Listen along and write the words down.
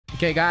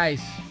Okay,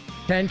 guys.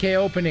 10K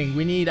opening.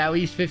 We need at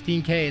least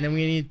 15K, and then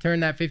we need to turn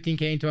that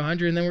 15K into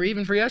 100, and then we're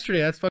even for yesterday.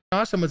 That's fucking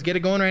awesome. Let's get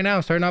it going right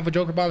now. Starting off with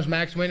Joker Bombs,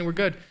 max win, we're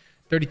good.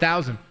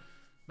 30,000.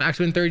 Max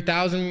win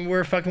 30,000.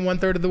 We're fucking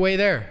 1/3 of the way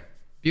there.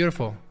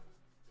 Beautiful.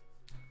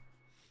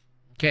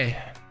 Okay.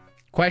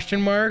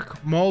 Question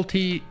mark,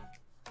 multiplier,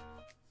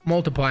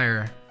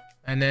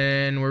 and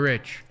then we're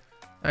rich.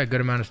 A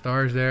good amount of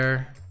stars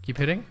there. Keep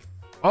hitting.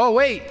 Oh,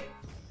 wait.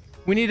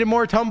 We needed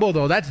more tumble,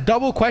 though. That's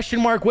double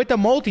question mark with the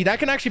multi. That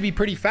can actually be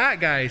pretty fat,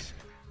 guys.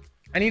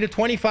 I need a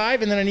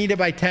 25, and then I need it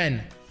by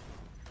 10.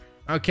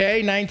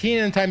 Okay, 19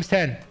 and times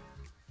 10.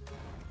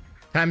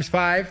 Times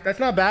 5. That's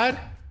not bad.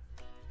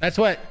 That's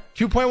what?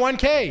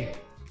 2.1K.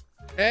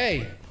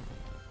 Hey.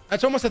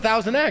 That's almost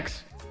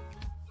 1,000x.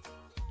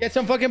 Get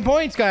some fucking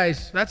points,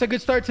 guys. That's a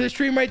good start to the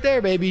stream right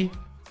there, baby.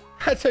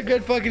 That's a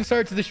good fucking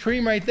start to the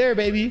stream right there,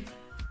 baby.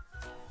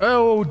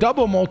 Oh,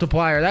 double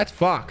multiplier. That's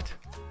fucked.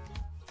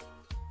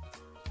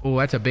 Oh,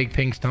 that's a big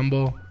pinks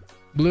tumble.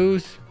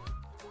 Blues.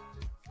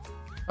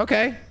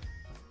 Okay.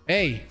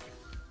 Hey.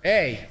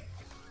 Hey.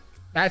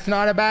 That's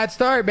not a bad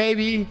start,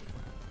 baby.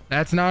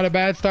 That's not a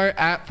bad start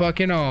at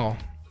fucking all.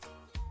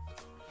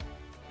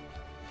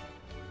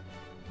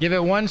 Give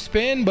it one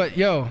spin, but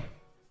yo,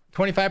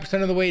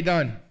 25% of the way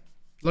done.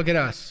 Look at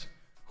us.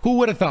 Who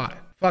would have thought?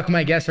 Fuck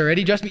my guess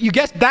already. Just you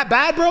guessed that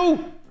bad,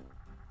 bro?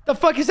 The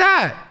fuck is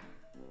that?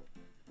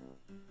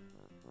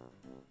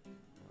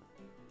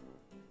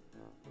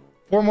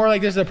 4 more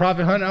like this is a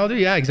profit hunt, Elder?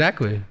 Yeah,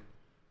 exactly.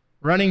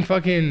 Running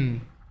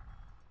fucking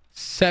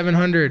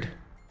 700.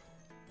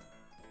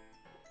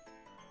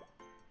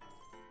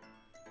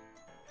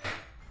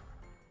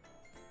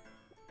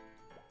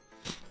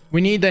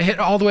 We need to hit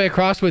all the way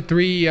across with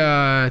 3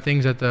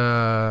 things at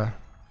the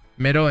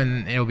middle,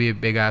 and it'll be a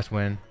big ass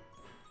win.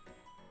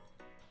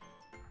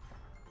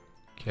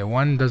 Okay,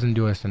 1 doesn't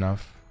do us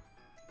enough.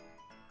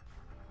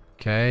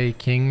 Okay,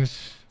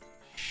 kings.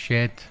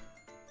 Shit.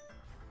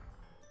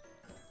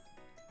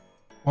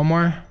 1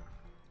 more.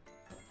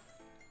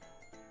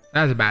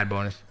 That's a bad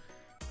bonus.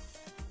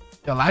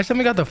 The last time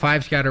we got the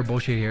 5 scatter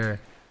bullshit here.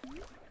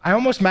 I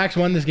almost max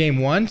won this game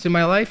once in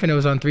my life, and it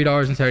was on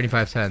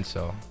 $3.75.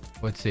 So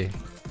let's see.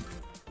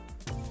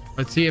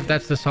 Let's see if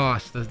that's the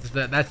sauce.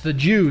 That's the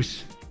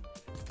juice.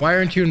 Why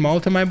aren't you in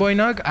Malta, my boy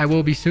Nug? I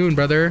will be soon,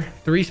 brother.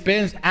 3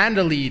 spins and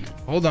a lead.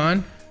 Hold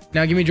on.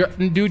 Now give me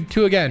do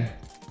 2 again.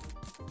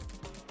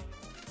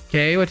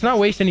 Okay, let's not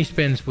waste any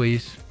spins,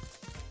 please.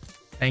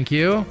 Thank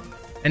you.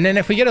 And then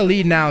if we get a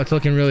lead now, it's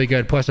looking really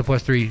good. Plus a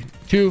 +3.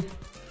 2.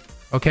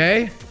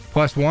 Okay.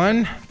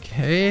 +1.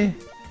 Okay.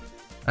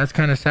 That's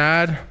kind of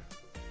sad.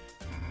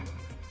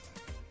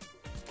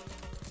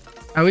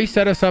 At least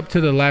set us up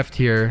to the left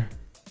here.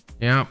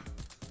 Yep.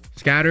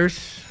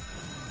 Scatters.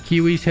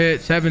 Kiwis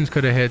hit. 7s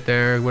could have hit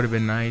there. Would have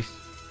been nice.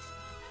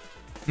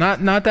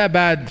 Not that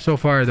bad so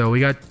far though.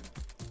 We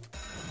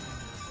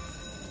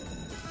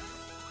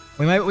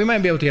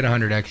might be able to get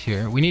 100x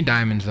here. We need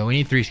diamonds though. We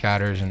need 3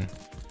 scatters and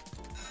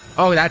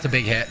oh, that's a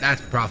big hit.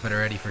 That's profit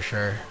already for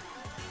sure.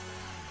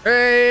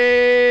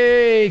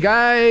 Hey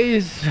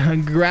guys,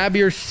 grab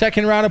your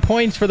second round of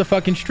points for the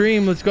fucking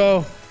stream. Let's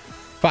go.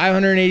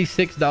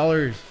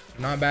 $586.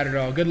 Not bad at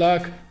all. Good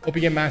luck. Hope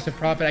you get massive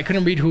profit. I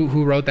couldn't read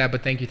who wrote that,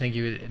 but thank you.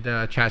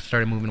 The chat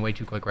started moving way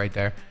too quick right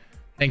there.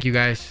 Thank you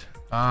guys.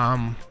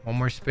 1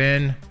 more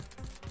spin.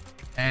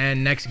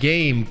 And next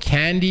game,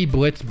 Candy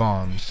Blitz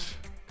Bombs.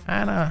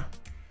 Kinda.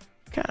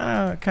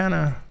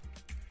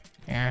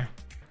 Yeah.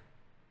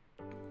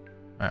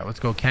 All right, let's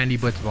go Candy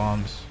Blitz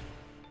Bombs.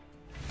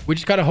 We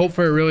just gotta hope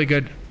for a really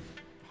good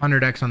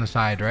 100x on the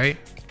side, right?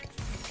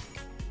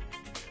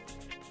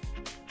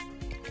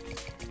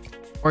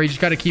 Or you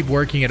just gotta keep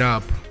working it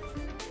up.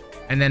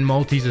 And then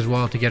multis as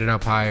well to get it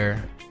up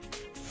higher.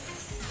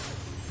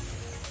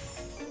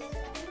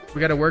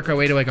 We gotta work our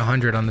way to like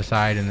 100 on the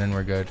side and then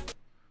we're good.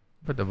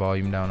 Put the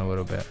volume down a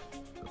little bit.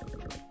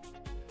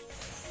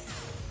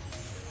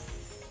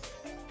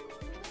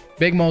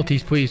 Big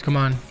multis, please. Come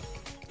on.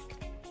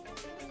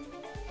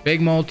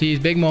 Big multis,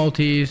 big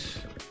multis.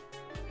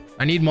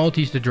 I need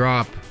multis to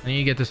drop. I need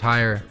to get this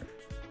higher.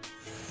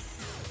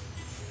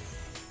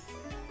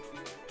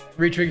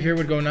 Retrig here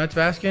would go nuts,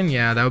 Vaskin.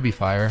 Yeah, that would be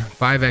fire.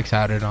 5x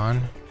added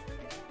on.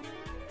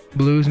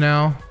 Blues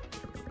now.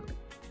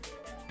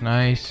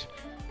 Nice.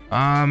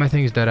 I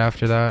think he's dead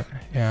after that.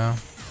 Yeah.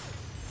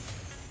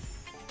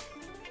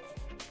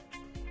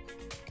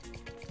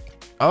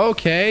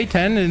 Okay,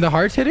 10 and the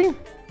heart's hitting.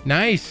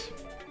 Nice.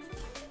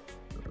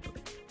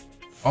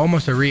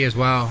 Almost a re as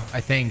well,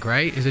 I think,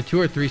 right? Is it 2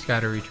 or 3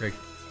 scatter retrig?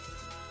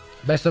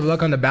 Best of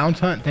luck on the bounce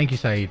hunt. Thank you,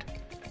 Saeed.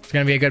 It's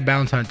gonna be a good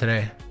bounce hunt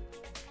today.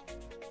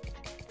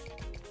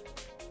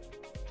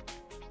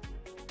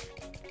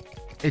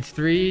 It's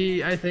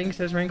 3, I think,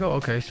 says Rango.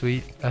 Okay,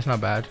 sweet. That's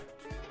not bad.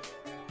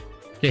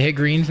 Okay, hit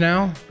greens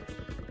now.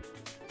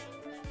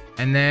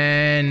 And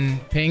then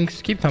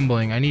pinks. Keep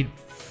tumbling. I need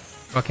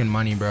fucking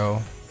money,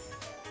 bro.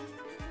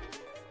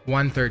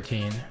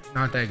 113.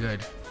 Not that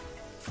good.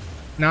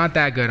 Not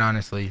that good,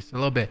 honestly. It's a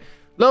little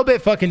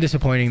bit fucking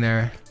disappointing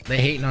there. They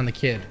hating on the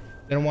kid.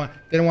 They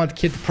don't want the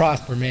kid to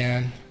prosper,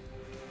 man.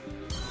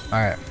 All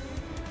right.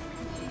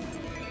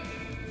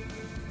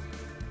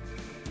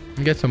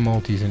 Get some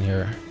multis in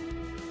here.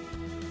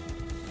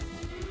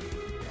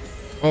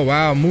 Oh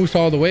wow, moose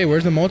all the way.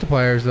 Where's the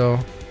multipliers though?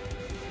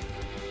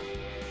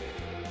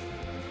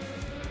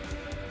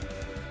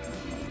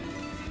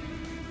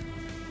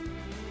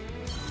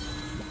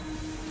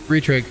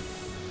 Retrig.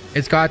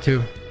 It's got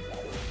to.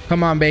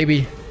 Come on,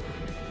 baby.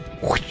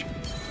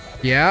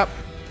 Yep.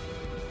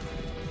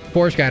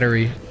 Force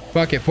scattery.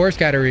 Fuck it. Force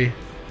scattery.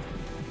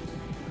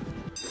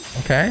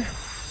 Okay.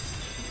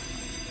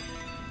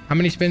 How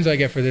many spins do I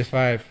get for this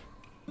 5?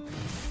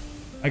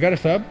 I got a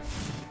sub.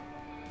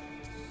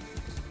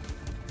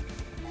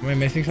 Am I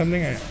missing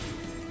something?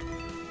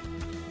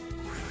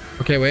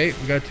 Okay, wait.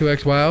 We got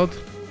 2x wild.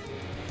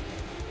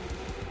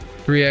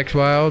 3x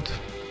wild.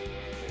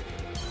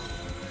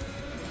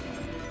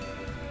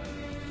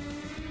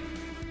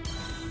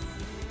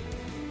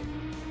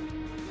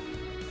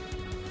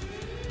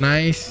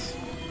 Nice.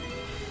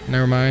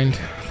 Never mind.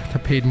 I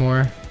paid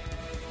more.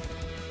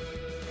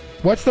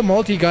 What's the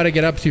multi got to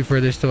get up to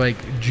for this to like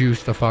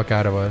juice the fuck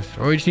out of us?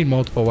 Or we just need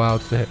multiple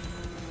wilds to hit.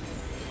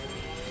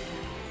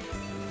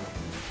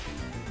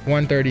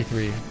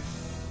 133.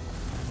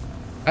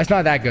 That's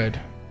not that good.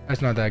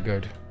 That's not that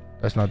good.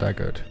 That's not that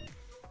good.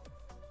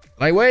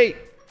 Lightweight.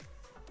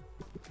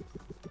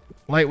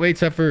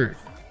 Lightweight's effort.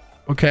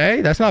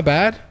 Okay, that's not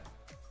bad.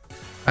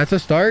 That's a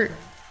start.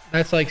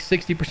 That's like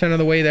 60% of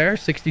the way there.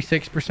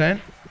 66%.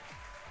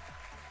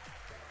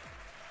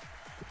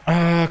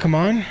 Come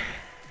on.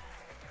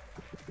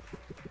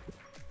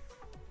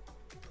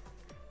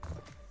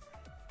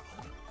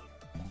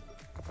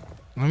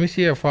 Let me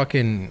see a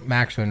fucking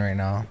max win right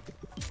now.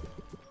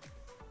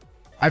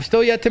 I've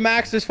still yet to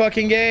max this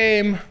fucking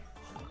game.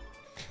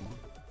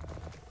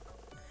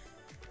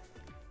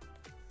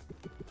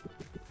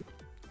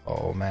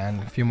 Oh man,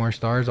 a few more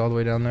stars all the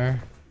way down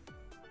there.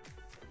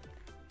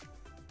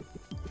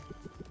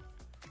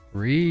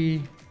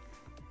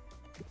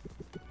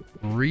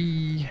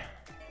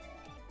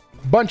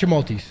 Bunch of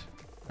multis.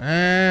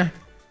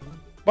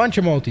 Bunch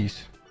of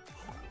multis.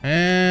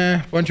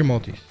 Bunch of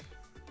multis.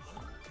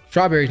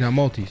 Strawberries now,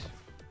 multis.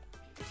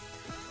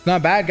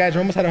 Not bad, guys.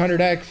 We're almost at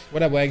 100x.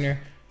 What up, Wagner?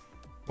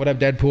 What up,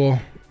 Deadpool?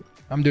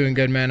 I'm doing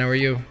good, man. How are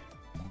you?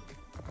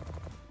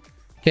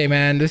 Okay,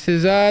 man. This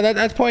is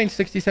that's points.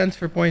 60 cents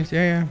for points.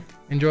 Yeah.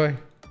 Enjoy.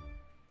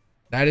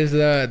 That is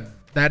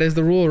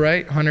the rule,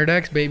 right?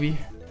 100x, baby.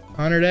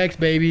 100x,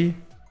 baby.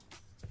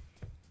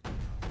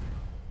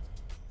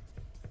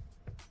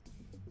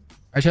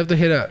 I just have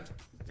to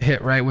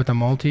hit right with a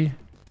multi.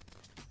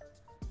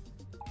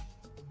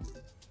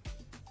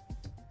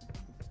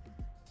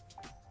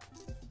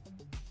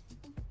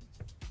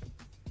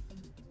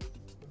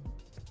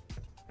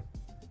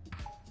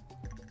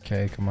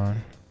 Okay, come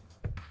on.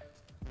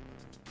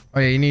 Oh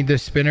yeah, you need the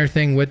spinner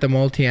thing with the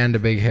multi and a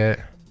big hit.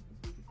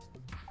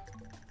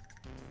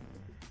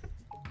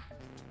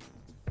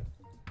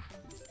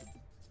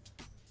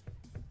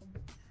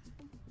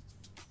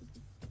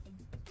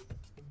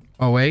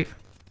 Oh wait.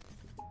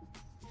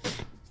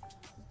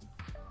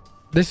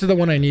 This is the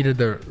one I needed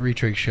the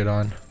retrig shit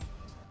on.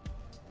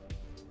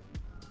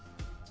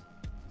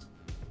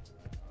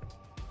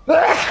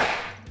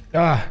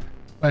 Ah,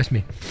 bless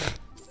me.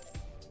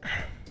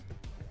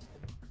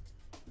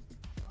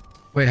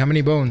 Wait, how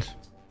many bones?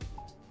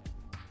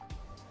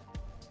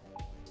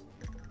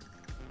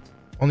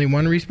 Only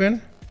one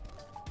respin?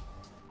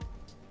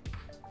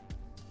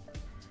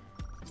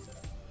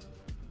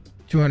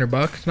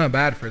 $200. Not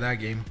bad for that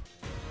game.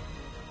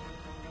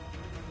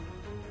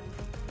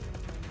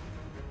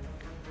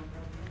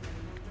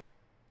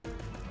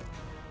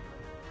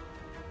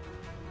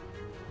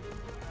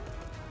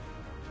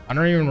 I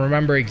don't even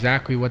remember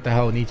exactly what the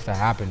hell needs to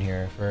happen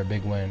here for a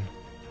big win.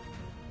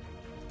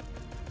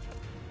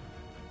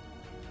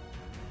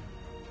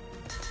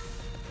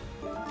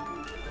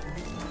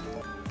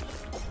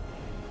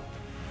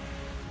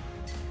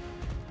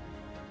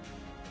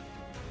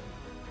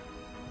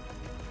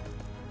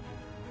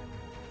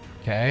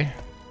 Okay.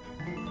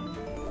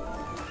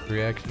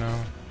 3x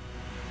now.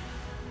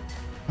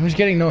 I'm just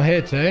getting no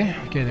hits, eh?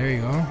 Okay, there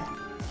you go.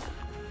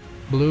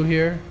 Blue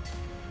here.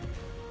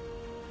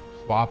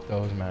 Swap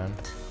those, man.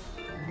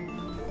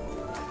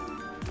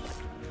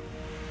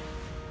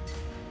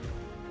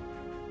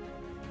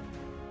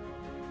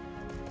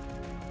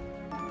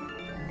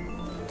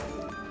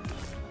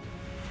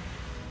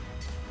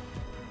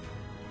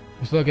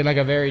 It's looking like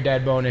a very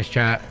dead bonus,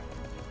 chat.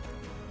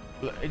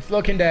 It's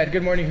looking dead.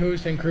 Good morning,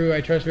 Hoos and crew.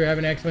 I trust we're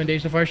having an excellent day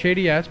so far,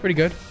 Shady. Yeah, it's pretty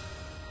good.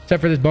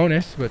 Except for this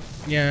bonus, but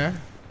yeah.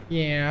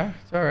 Yeah,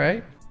 it's all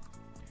right.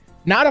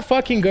 Not a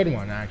fucking good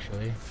one,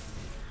 actually.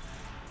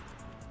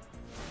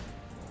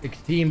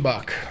 16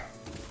 buck.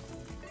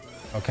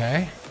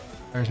 Okay.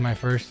 There's my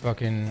first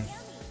fucking...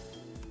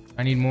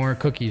 I need more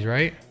cookies,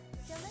 right?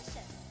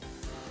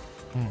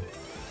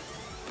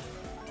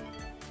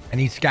 I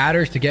need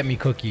scatters to get me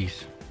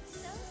cookies.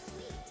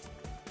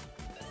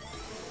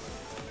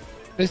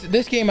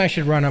 This game I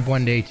should run up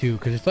one day too,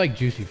 because it's like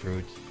juicy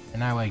fruits,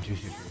 and I like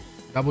juicy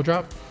fruits. Double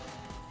drop.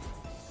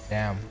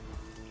 Damn.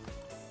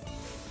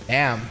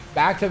 Damn.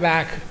 Back to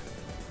back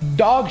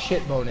dog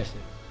shit bonuses.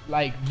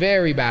 Like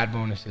very bad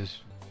bonuses.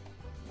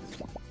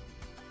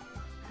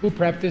 Who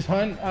prepped this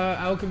hunt,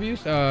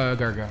 Alcabuse?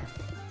 Garga.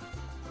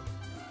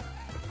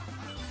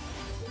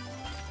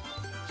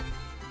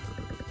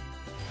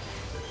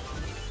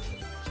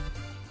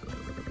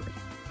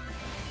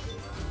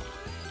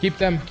 Keep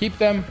them. Keep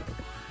them.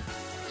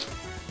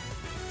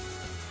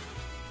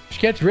 She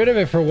gets rid of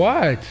it for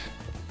what?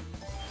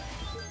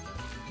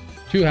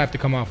 Two have to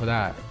come off of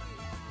that.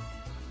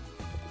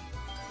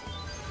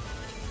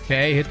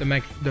 Okay, hit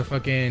the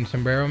fucking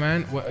sombrero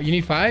man. What, you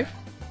need 5?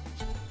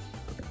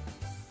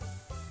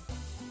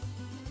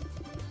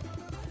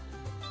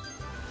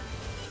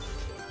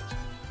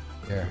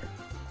 Here.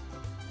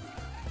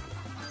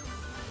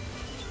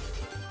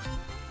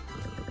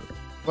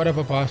 What up,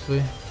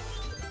 Apostly?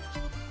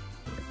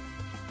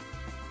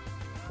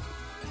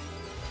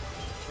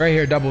 Right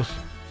here, doubles.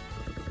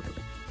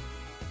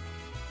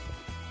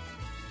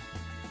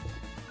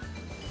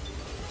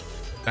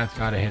 That's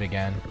gotta hit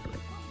again.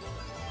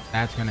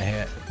 That's gonna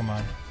hit. Come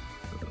on.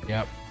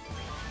 Yep.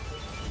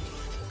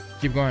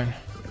 Keep going.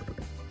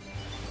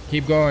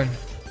 Keep going.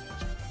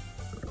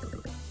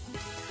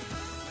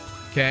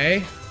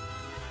 Okay.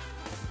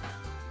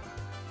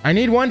 I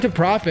need one to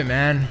profit,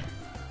 man.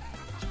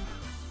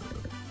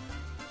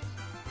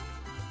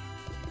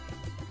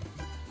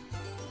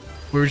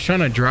 We're just trying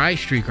to dry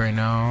streak right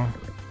now.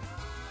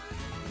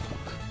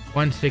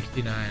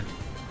 169.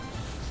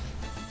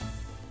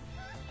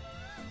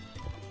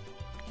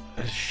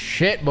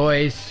 Shit,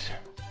 boys.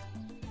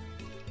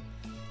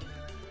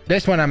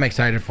 This one I'm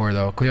excited for,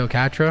 though.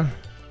 Cleopatra.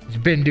 It's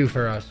been due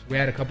for us. We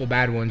had a couple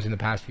bad ones in the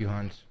past few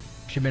hunts.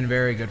 Should have been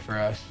very good for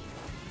us.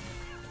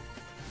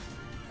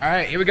 All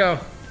right, here we go.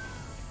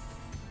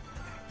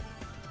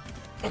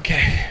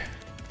 Okay.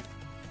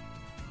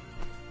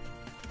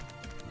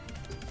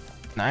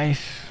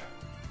 Nice.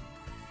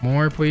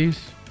 More, please.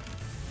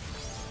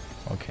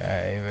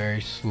 Okay,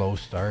 very slow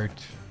start.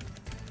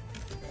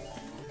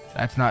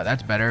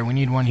 That's better. We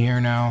need one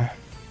here now.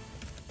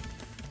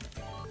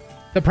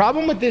 The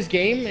problem with this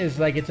game is,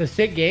 like, it's a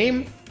sick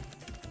game,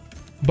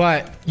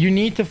 but you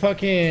need to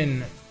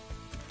fucking...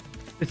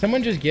 Did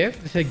someone just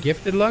gift? It said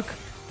gifted luck?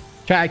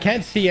 Chat, I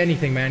can't see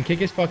anything, man.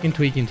 Kick is fucking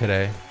tweaking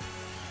today.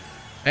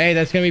 Hey,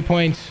 that's gonna be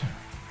points.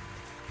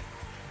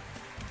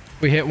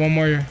 We hit one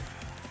more.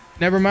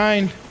 Never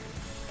mind.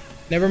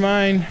 Never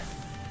mind.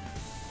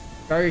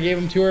 Garger gave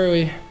him too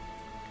early.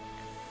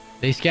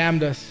 They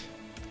scammed us.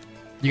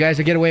 You guys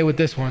will get away with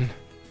this one.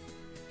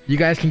 You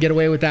guys can get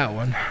away with that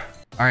one.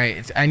 All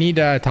right, I need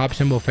top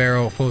symbol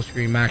Pharaoh, full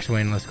screen, max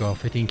win. Let's go.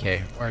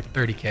 15K or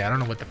 30K. I don't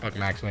know what the fuck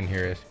max win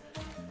here is.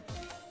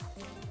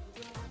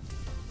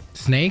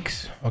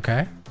 Snakes.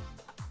 Okay.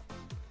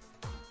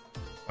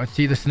 Let's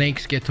see the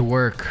snakes get to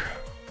work.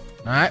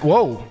 All right.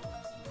 Whoa.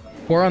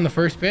 4 on the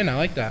first spin. I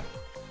like that.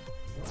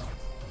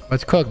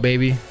 Let's cook,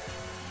 baby.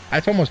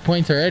 That's almost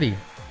points already.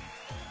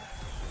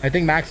 I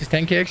think max is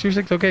 10K extra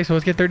 6. Okay, so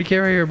let's get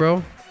 30K right here,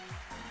 bro.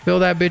 Fill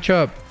that bitch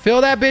up.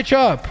 Fill that bitch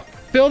up.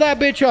 Fill that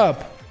bitch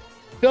up.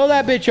 Fill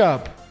that bitch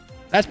up.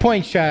 That's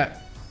points,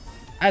 chat.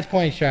 That's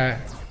points, chat.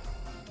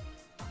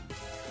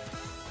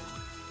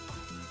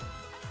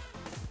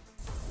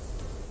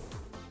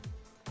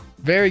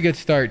 Very good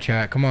start,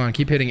 chat. Come on,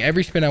 keep hitting.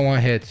 Every spin I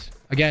want hits.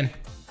 Again.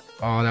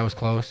 Oh, that was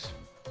close.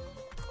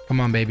 Come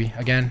on, baby.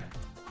 Again.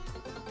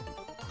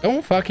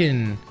 Don't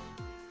fucking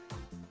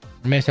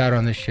miss out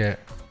on this shit.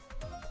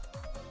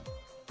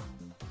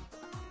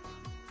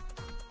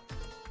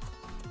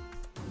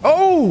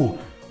 Oh,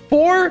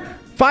 4,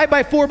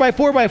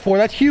 5x4x4x4.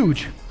 That's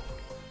huge.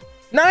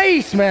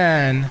 Nice,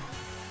 man.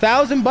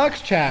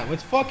 $1,000 chat.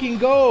 Let's fucking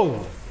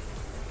go.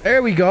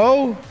 There we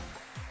go.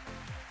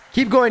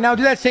 Keep going. Now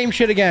do that same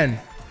shit again.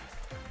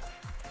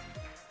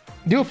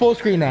 Do a full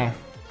screen now.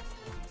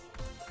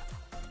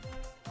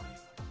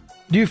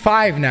 Do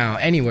 5 now.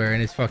 Anywhere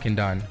and it's fucking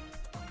done.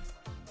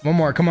 One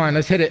more. Come on.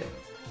 Let's hit it.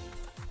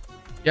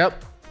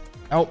 Yep.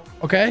 Oh,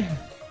 okay.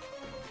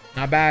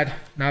 Not bad.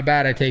 Not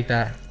bad. I take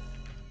that.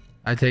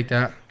 I take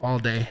that all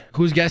day.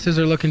 Whose guesses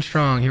are looking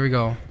strong? Here we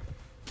go.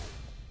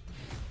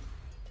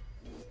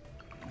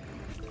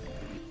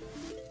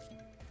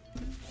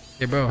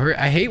 Okay, bro.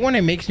 I hate when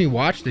it makes me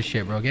watch this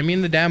shit, bro. Get me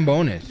in the damn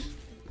bonus.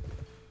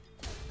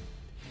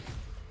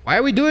 Why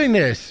are we doing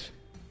this?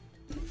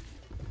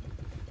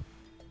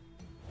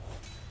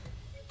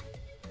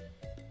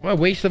 What a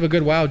waste of a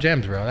good wild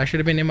gems, bro. That should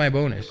have been in my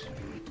bonus.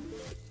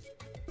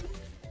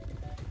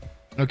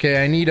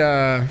 Okay, I need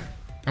I'm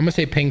gonna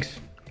say pinks.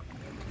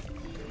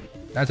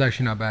 That's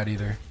actually not bad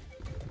either.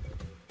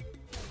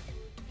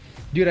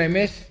 Dude, I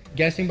missed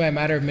guessing by a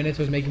matter of minutes.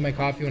 I was making my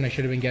coffee when I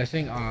should have been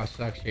guessing. Oh,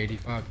 sucks, JD.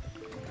 Fuck.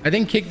 I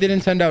think Kick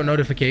didn't send out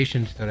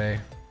notifications today.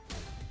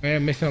 I mean,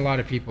 I'm missing a lot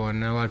of people,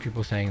 and a lot of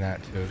people saying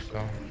that too,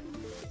 so.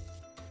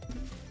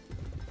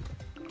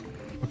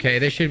 Okay,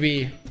 this should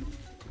be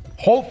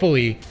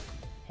hopefully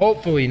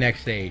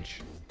next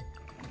stage.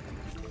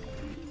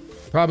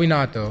 Probably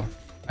not though.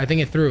 I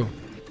think it threw.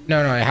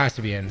 No, it has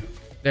to be in.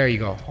 There you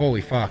go.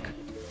 Holy fuck.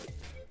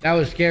 That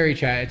was scary,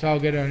 chat. It's all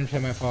good. I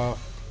understand my fault.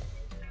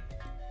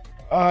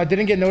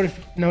 Didn't get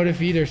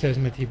notif either, says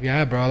Matip.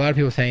 Yeah, bro. A lot of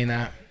people saying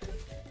that.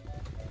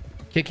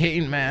 Kick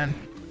hating, man.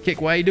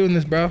 Kick, why are you doing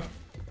this, bro?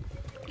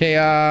 Okay,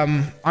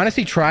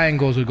 honestly,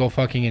 triangles would go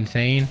fucking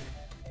insane.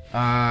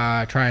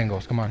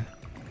 Triangles, come on.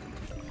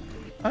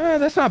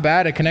 That's not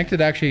bad. It connected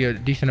actually a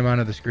decent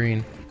amount of the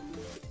screen.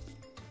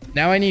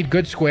 Now I need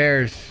good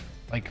squares.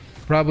 Like,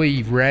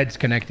 probably reds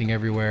connecting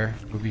everywhere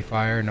would be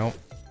fire. Nope.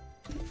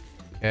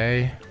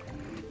 Okay.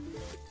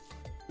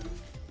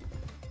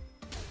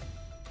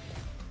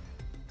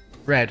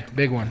 Red,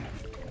 big one.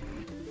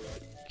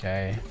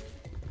 Okay.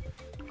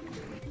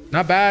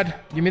 Not bad.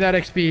 Give me that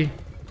XP.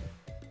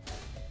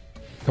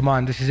 Come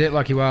on, this is it,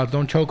 Lucky Wilds.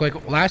 Don't choke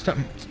like last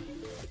time.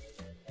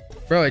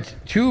 Bro, it's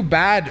 2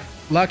 bad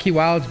Lucky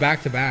Wilds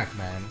back to back,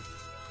 man.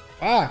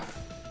 Fuck.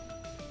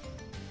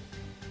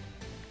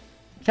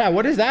 Chat,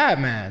 what is that,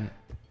 man?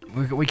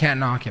 We can't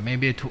knock it.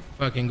 Maybe it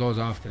fucking goes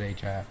off today,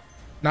 chat.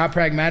 Not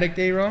pragmatic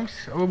day,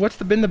 Ronks. What's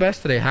been the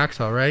best today?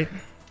 Hacksaw, right?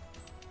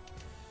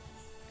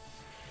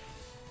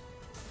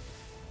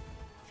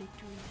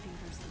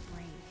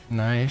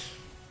 Nice.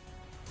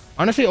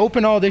 Honestly,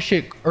 open all this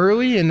shit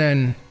early and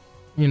then,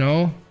 you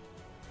know,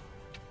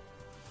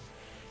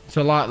 it's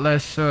a lot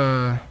less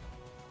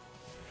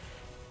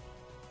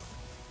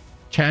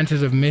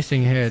chances of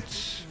missing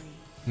hits.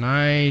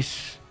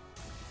 Nice.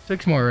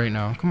 6 more right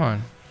now. Come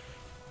on.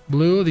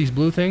 Blue, these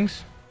blue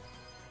things.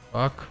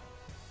 Fuck.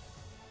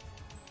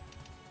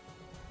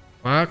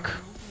 Fuck.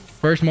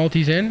 First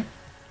multi's in.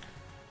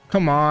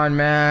 Come on,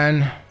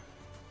 man.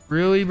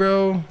 Really,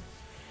 bro?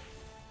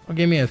 Oh,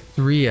 give me a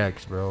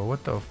 3x, bro.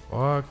 What the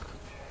fuck?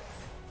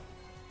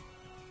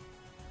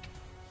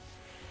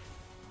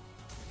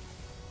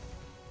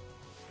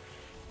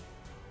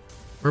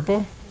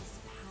 Purple?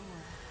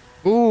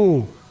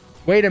 Ooh.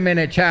 Wait a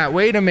minute, chat.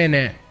 Wait a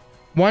minute.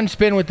 1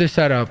 spin with this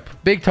setup.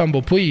 Big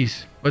tumble,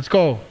 please. Let's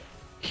go.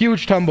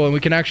 Huge tumble, and we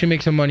can actually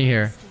make some money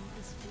here.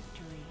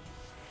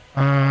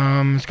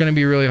 It's gonna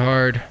be really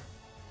hard.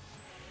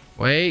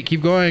 Wait,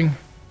 keep going.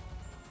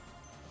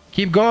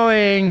 Keep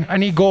going. I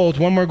need gold.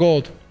 1 more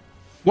gold.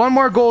 1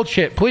 more gold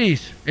shit,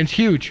 please. It's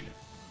huge.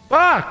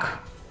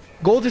 Fuck!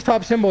 Gold is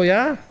top symbol,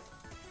 yeah?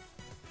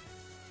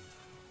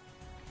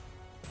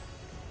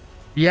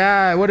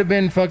 Yeah, it would have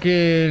been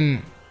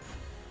fucking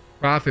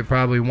profit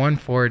probably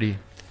 140.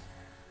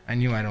 I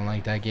knew I don't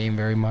like that game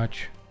very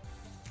much.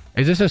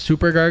 Is this a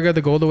super Garga,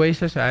 the Gold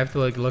Oasis? I have to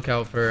like look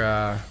out for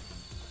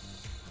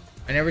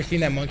I never seen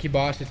that monkey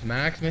boss. It's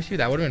max. Miss you.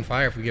 That would have been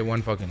fire if we get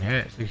 1 fucking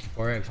hit.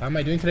 64x. How am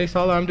I doing today,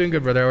 Sala? I'm doing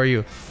good, brother. How are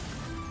you?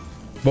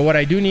 But what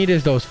I do need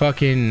is those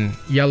fucking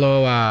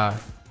yellow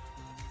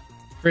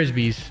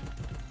frisbees.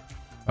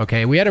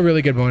 Okay, we had a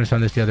really good bonus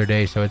on this the other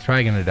day, so it's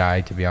probably gonna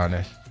die, to be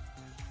honest.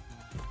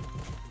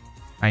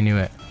 I knew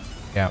it.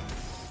 Yeah.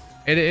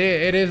 It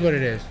is what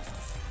it is.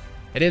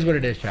 It is what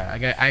it is,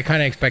 chat. I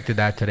kind of expected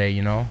that today,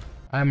 you know.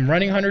 I'm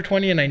running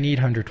 120 and I need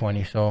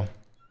 120, so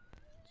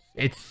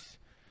it's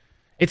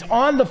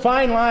on the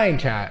fine line,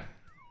 chat.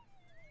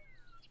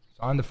 It's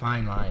on the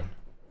fine line.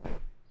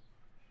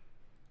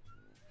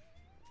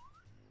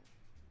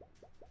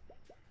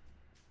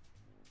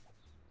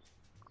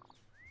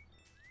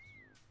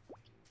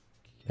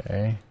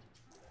 Okay.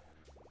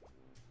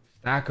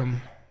 Stack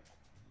them.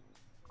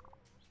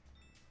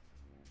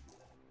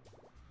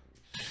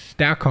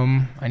 Stack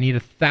them. I need a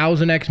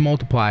 1000x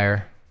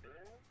multiplier.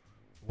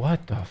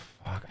 What the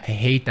fuck? I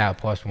hate that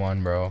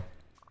 +1, bro.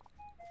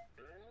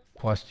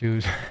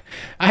 +2s.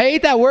 I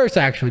hate that worse,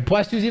 actually.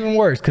 +2's even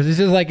worse because this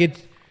is like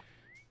it's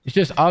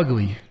just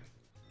ugly.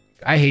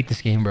 I hate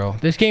this game, bro.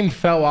 This game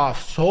fell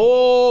off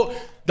so.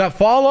 The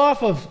fall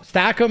off of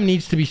Stack'em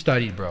needs to be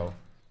studied, bro.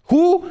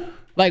 Who,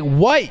 like,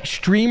 what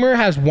streamer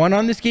has won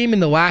on this game in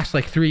the last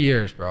like 3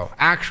 years, bro?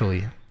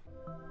 Actually,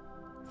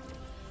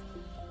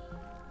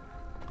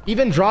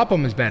 even Drop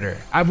 'em is better.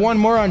 I've won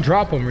more on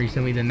Drop 'em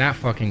recently than that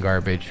fucking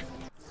garbage.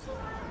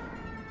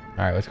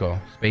 All right, let's go.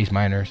 Space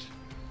Miners.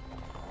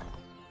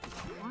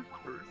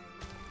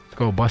 Let's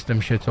go bust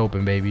them shits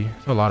open, baby.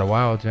 It's a lot of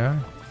wilds, yeah?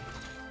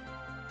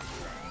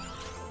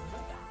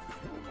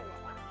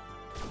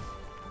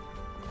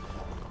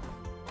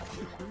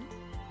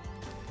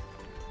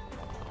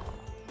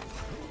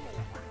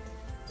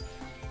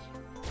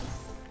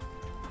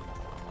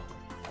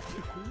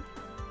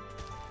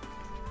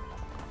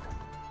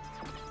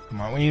 Come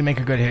on, we need to make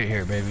a good hit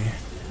here, baby.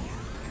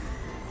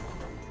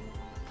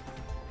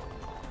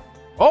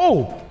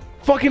 Oh!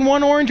 Fucking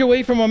 1 orange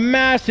away from a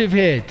massive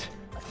hit.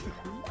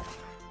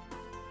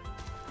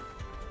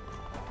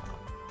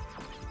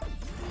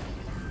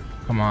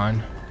 Come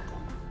on.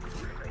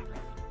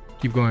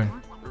 Keep going.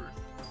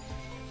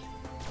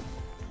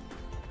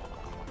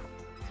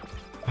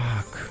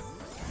 Fuck.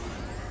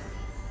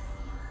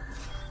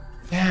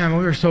 Damn,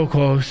 we were so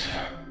close.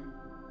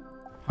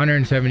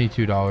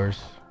 $172.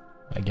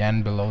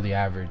 Again, below the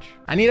average.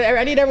 I need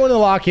everyone to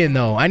lock in,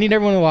 though. I need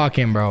everyone to lock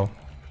in, bro.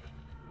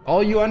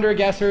 All you under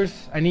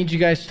guessers, I need you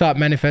guys to stop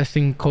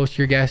manifesting close to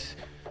your guess.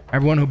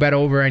 Everyone who bet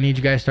over, I need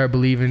you guys to start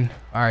believing.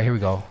 All right, here we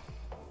go.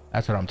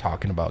 That's what I'm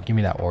talking about. Give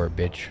me that orb,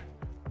 bitch.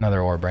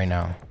 Another orb right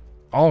now.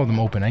 All of them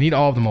open. I need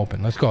all of them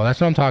open. Let's go.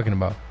 That's what I'm talking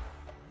about.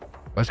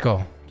 Let's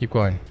go. Keep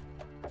going.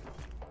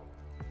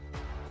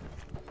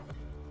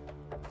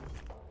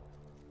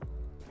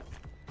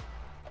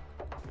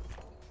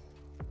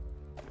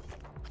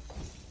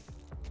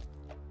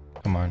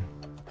 Come on.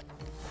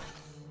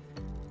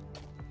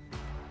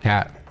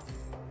 Cat.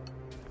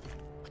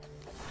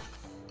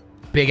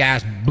 Big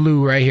ass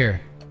blue right here.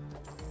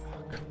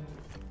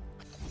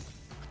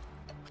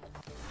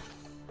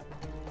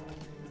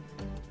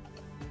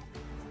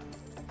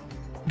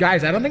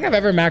 Guys, I don't think I've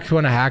ever maxed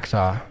one a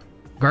hacksaw.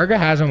 Garga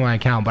has on my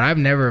account, but I've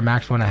never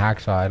maxed one a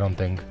hacksaw, I don't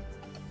think.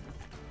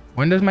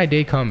 When does my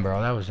day come,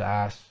 bro? That was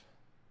ass.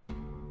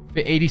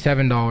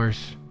 $87.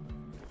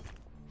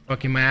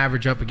 Fucking my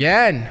average up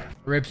again.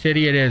 Rip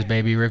City it is,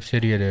 baby. Rip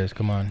City it is.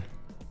 Come on.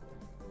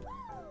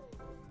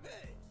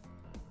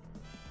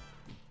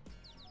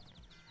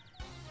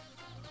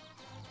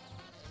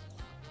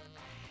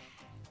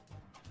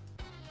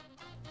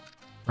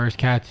 First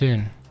cat's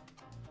in.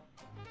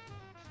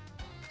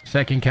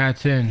 Second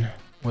cat's in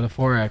with a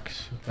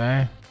 4x.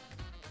 Okay.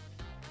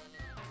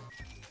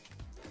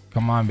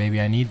 Come on,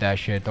 baby. I need that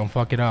shit. Don't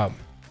fuck it up.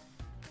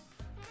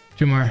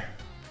 Two more.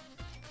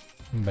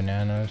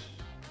 Bananas.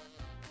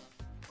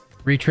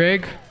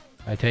 Retrig.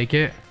 I take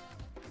it.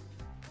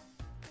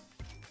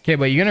 Okay,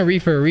 but you're gonna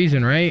read for a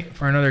reason, right?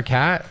 For another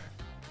cat.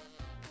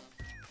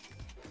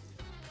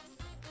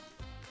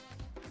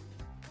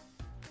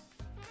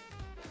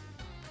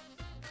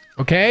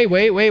 Okay,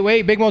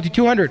 wait. Big multi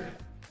 200.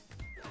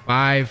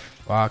 5.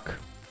 Fuck.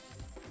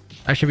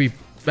 That should be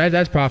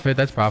that's profit.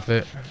 That's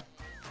profit.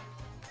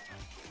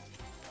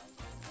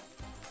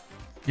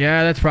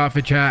 Yeah, that's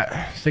profit,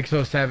 chat.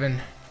 607.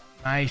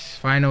 Nice.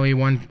 Finally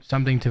won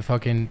something to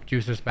fucking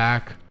juice us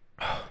back.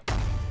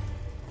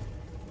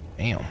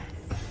 Damn.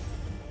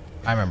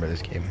 I remember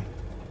this game.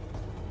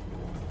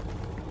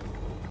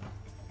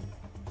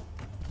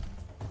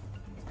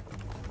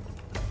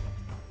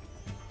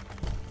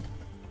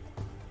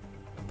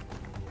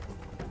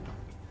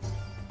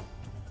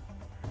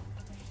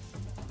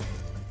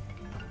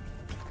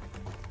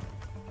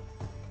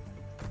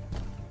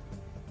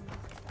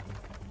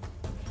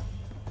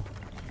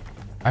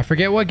 I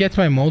forget what gets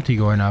my multi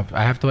going up.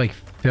 I have to like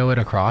fill it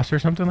across or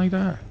something like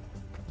that.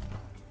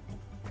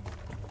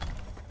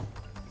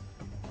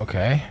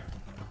 Okay.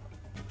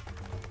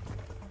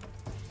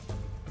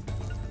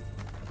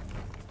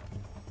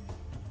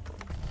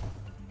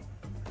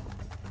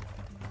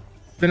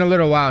 It's been a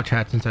little while,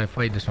 chat, since I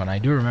played this one. I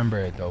do remember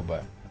it though,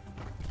 but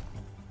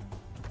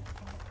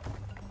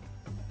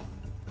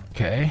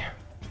okay.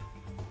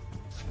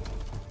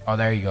 Oh,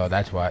 there you go.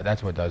 That's why.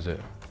 That's what does it.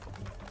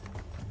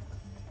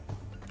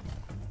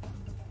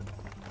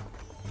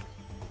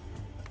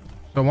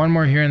 So one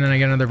more here and then I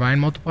get another vine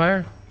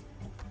multiplier.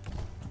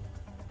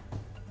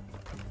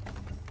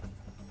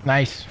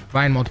 Nice.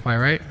 Vine multiplier,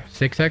 right?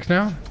 6x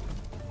now.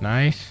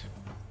 Nice.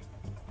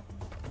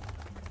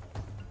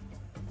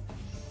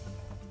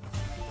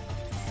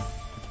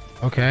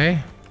 Okay.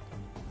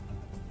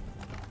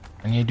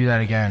 I need to do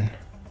that again.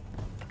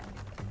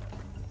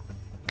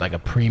 Like a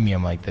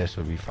premium like this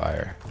would be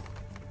fire.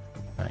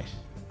 Nice.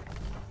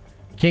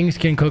 Kings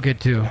can cook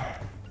it too.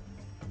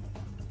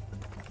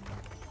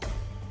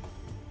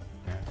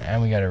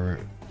 And we got a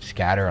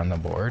scatter on the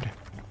board.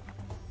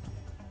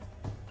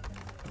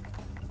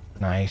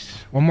 Nice.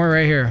 One more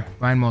right here.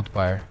 Vine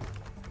multiplier.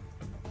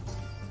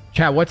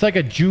 Chat, what's like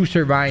a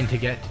juicer vine to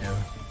get to?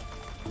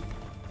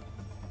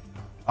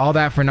 All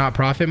that for not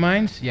profit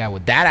mines? Yeah,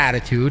 with that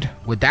attitude.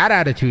 With that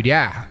attitude,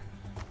 yeah.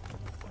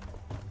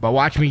 But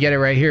watch me get it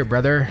right here,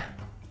 brother.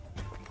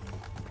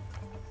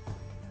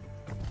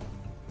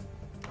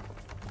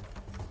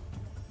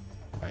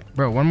 Right,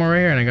 bro, one more right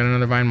here and I got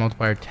another vine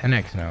multiplier.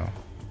 10x now.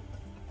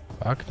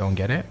 Fuck, don't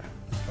get it.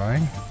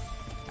 Fine.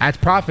 That's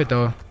profit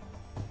though.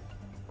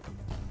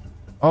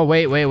 Oh,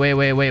 wait. Oh,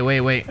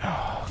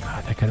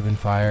 God, that could have been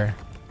fire.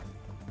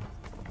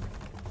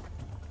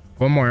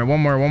 One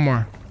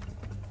more.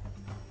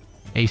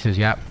 Aces,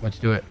 yep. Let's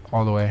do it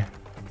all the way.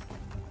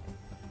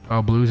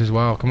 Oh, blues as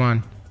well. Come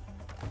on.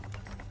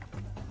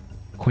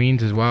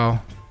 Queens as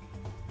well.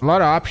 A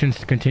lot of options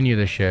to continue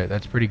this shit.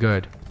 That's pretty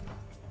good.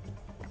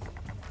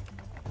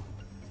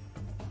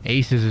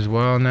 Aces as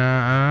well.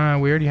 Nah,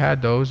 we already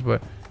had those,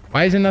 but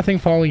why isn't nothing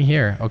falling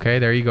here? Okay,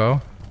 there you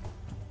go.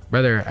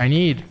 Brother, I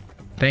need...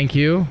 Thank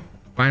you.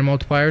 Vine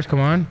multipliers, come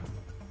on.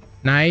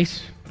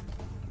 Nice.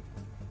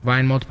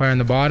 Vine multiplier on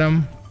the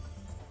bottom.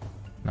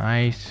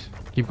 Nice.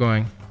 Keep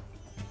going.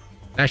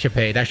 That should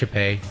pay.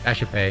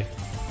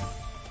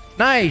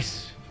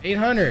 Nice.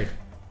 800.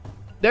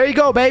 There you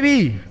go,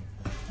 baby.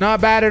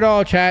 Not bad at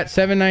all, chat.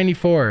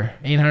 794.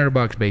 800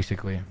 bucks,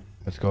 basically.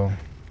 Let's go.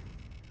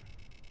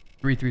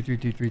 3.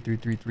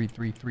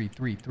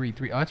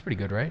 Oh, that's pretty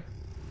good, right?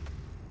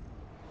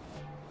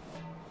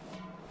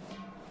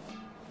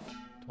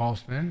 12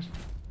 spins.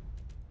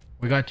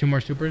 We got 2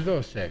 more supers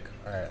though. Sick.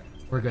 All right,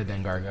 we're good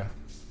then, Garga.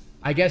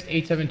 I guess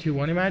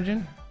 8721.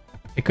 Imagine.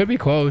 It could be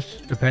close,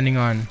 depending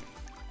on.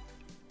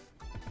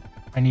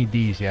 I need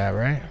these, yeah,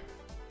 right?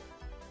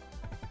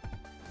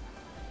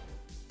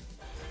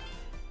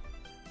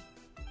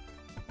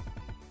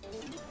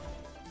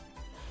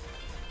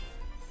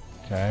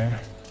 Okay.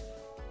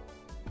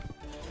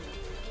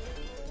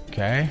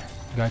 Okay.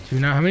 Got 2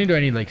 now. How many do I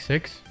need? Like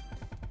 6?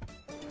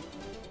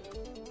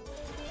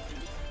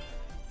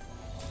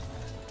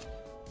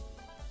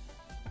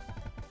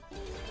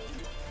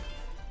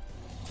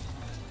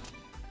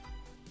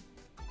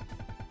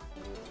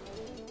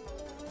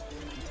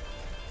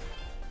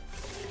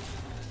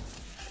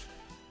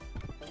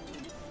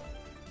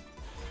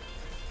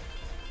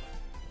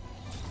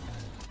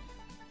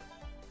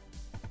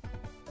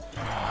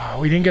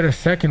 We didn't get a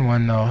second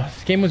one though.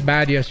 This game was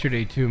bad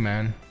yesterday too,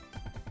 man.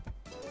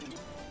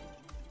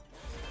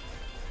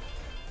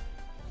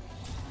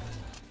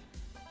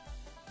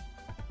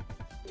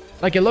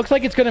 Like it looks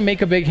like it's gonna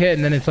make a big hit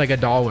and then it's like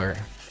 $1.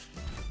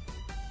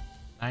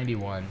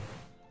 91.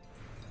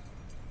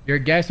 Your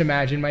guess,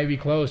 imagine, might be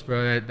close,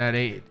 bro. That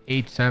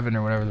 8-7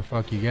 or whatever the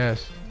fuck you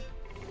guess.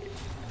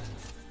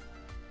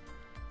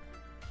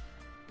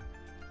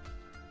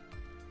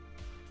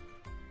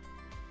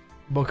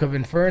 Book of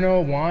Inferno,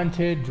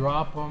 Wanted,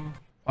 drop them.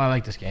 Oh, I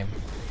like this game.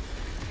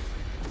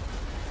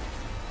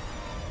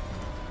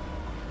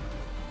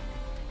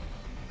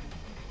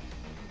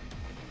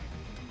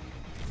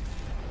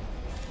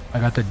 I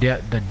got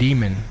the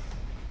demon.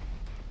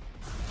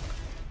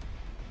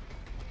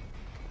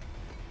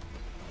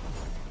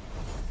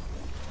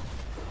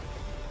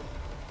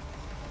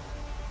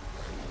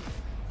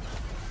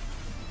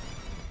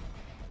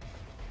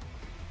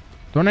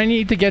 Don't I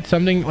need to get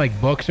something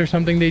like books or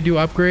something? They do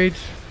upgrades.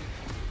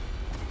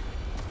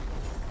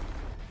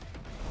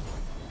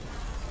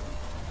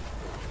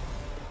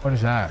 What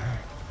is that?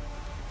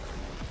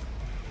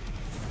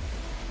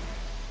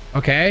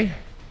 Okay.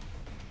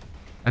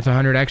 That's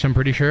 100x, I'm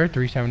pretty sure.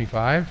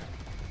 375.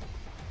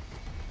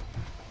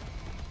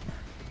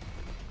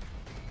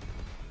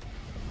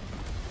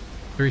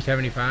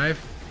 $375.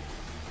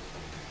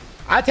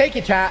 I take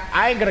it, chat.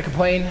 I ain't gonna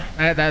complain.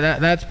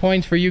 That's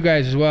points for you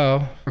guys as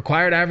well.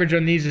 Required average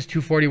on these is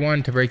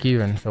 241 to break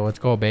even. So let's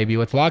go, baby.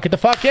 Let's lock it the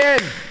fuck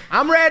in.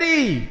 I'm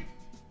ready.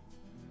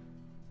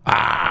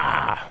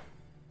 Ah.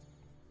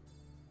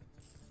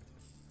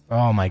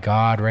 Oh my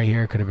god, right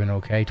here could have been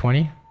okay.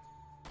 20.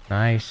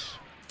 Nice.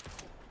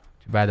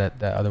 Too bad that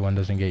that other one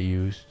doesn't get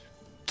used.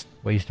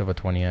 Waste of a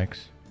 20x.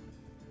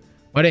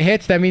 But it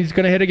hits, that means it's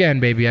gonna hit again,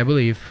 baby, I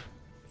believe.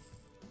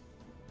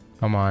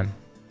 Come on.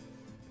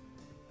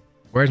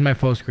 Where's my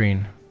full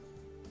screen?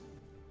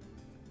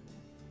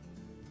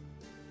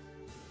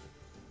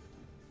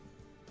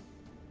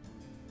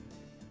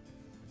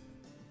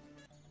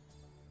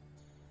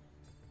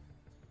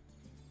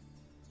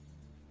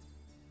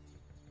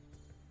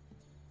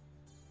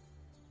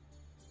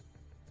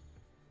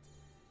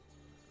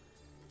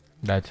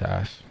 That's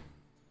ass.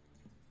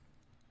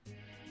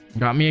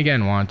 Got me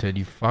again, Wanted.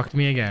 You fucked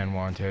me again,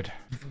 Wanted.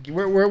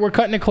 We're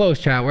cutting it close,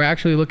 chat. We're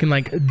actually looking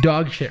like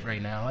dog shit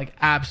right now. Like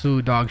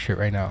absolute dog shit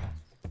right now.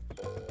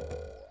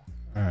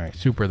 Alright,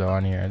 super though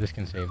on here. This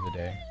can save the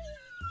day.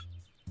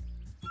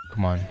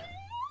 Come on.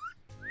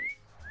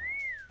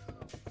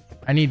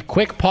 I need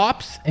quick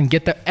pops and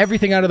get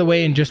everything out of the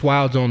way and just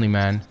wilds only,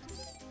 man.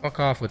 Fuck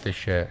off with this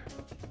shit.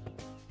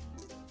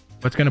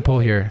 What's gonna pull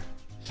here?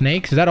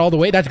 Snakes? Is that all the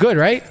way? That's good,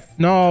 right?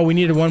 No, we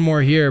needed one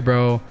more here,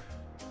 bro.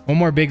 One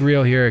more big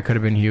reel here. It could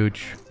have been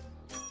huge.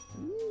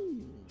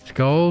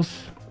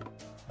 Skulls.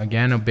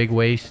 Again, a big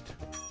waste.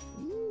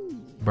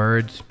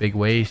 Birds, big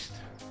waste.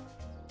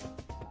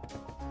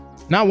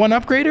 Not one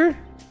upgrader?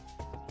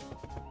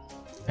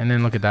 And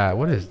then look at that.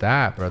 What is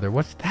that, brother?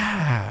 What's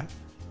that?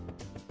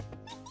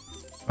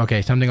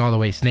 Okay, something all the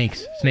way.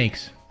 Snakes.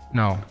 Snakes.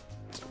 No.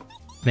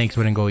 Snakes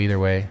wouldn't go either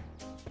way.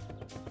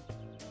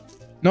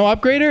 No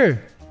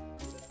upgrader.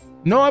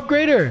 No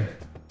upgrader.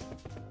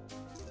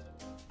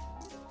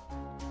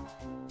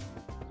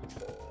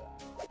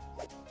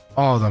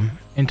 All of them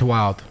into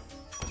wild.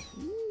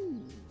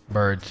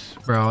 Birds,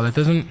 bro. That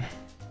doesn't.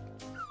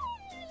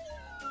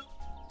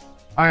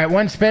 All right,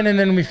 one spin and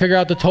then we figure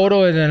out the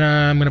total, and then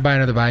I'm gonna buy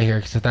another buy here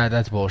because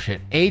that's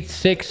bullshit.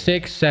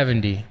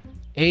 86670.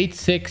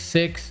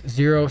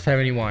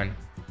 866071.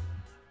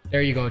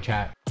 There you go,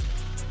 chat.